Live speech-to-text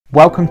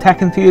Welcome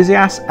tech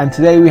enthusiasts, and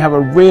today we have a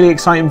really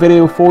exciting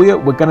video for you.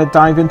 We're going to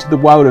dive into the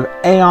world of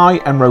AI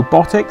and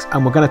robotics,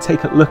 and we're going to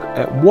take a look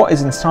at what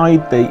is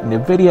inside the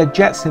NVIDIA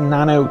Jetson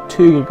Nano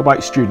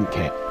 2GB student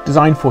kit.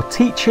 Designed for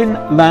teaching,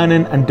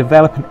 learning and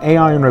developing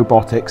AI and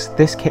robotics,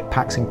 this kit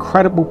packs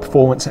incredible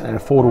performance at an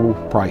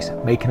affordable price,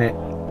 making it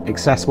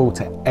accessible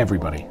to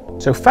everybody.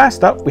 So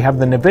first up, we have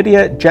the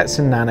NVIDIA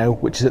Jetson Nano,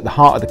 which is at the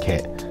heart of the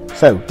kit.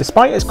 So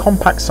despite its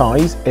compact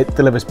size, it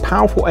delivers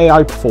powerful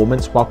AI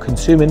performance while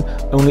consuming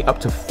only up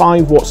to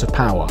 5 watts of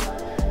power.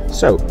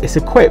 So it's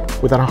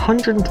equipped with an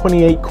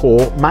 128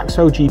 core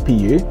Maxwell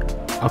GPU,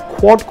 a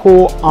quad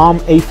core ARM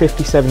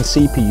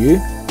A57 CPU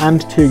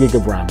and 2GB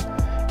of RAM.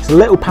 It's a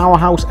little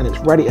powerhouse and it's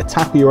ready to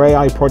tackle your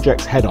AI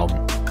projects head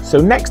on. So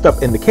next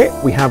up in the kit,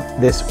 we have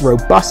this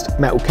robust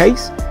metal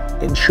case.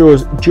 It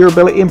ensures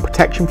durability and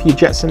protection for your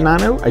Jetson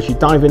Nano as you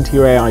dive into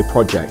your AI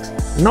projects.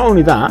 And not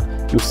only that,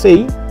 you'll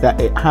see that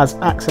it has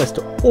access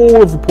to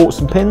all of the ports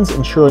and pins,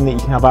 ensuring that you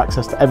can have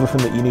access to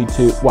everything that you need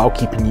to while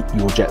keeping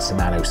your Jetson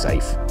Nano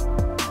safe.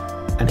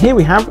 And here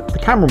we have the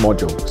camera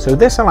module. So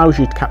this allows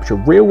you to capture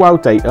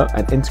real-world data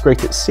and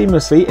integrate it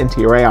seamlessly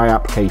into your AI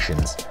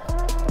applications.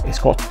 It's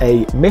got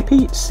a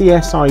MIPI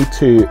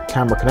CSI2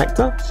 camera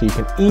connector, so you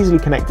can easily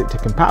connect it to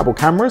compatible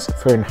cameras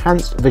for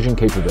enhanced vision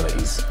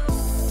capabilities.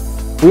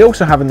 We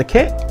also have in the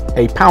kit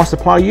a power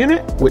supply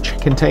unit, which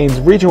contains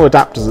regional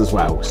adapters as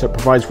well, so it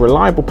provides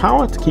reliable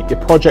power to keep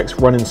your projects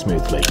running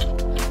smoothly.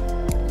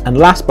 And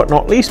last but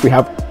not least, we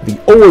have the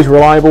always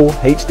reliable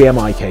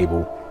HDMI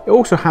cable. It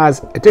also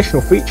has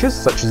additional features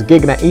such as a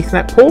Gigabit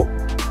Ethernet port,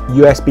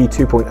 USB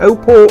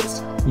 2.0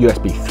 ports,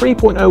 USB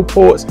 3.0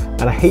 ports,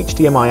 and a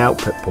HDMI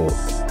output port.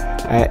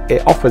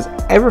 It offers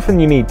everything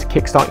you need to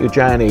kickstart your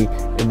journey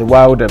in the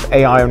world of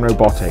AI and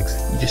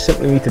robotics. You just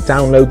simply need to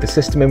download the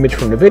system image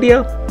from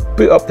NVIDIA,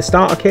 boot up the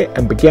starter kit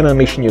and begin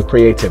unleashing your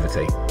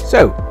creativity.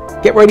 So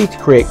get ready to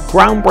create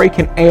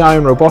groundbreaking AI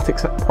and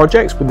robotics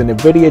projects with the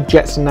NVIDIA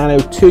Jetson Nano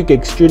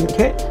 2GB student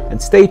kit, and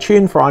stay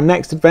tuned for our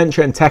next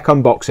adventure in tech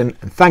unboxing,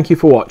 and thank you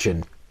for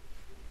watching.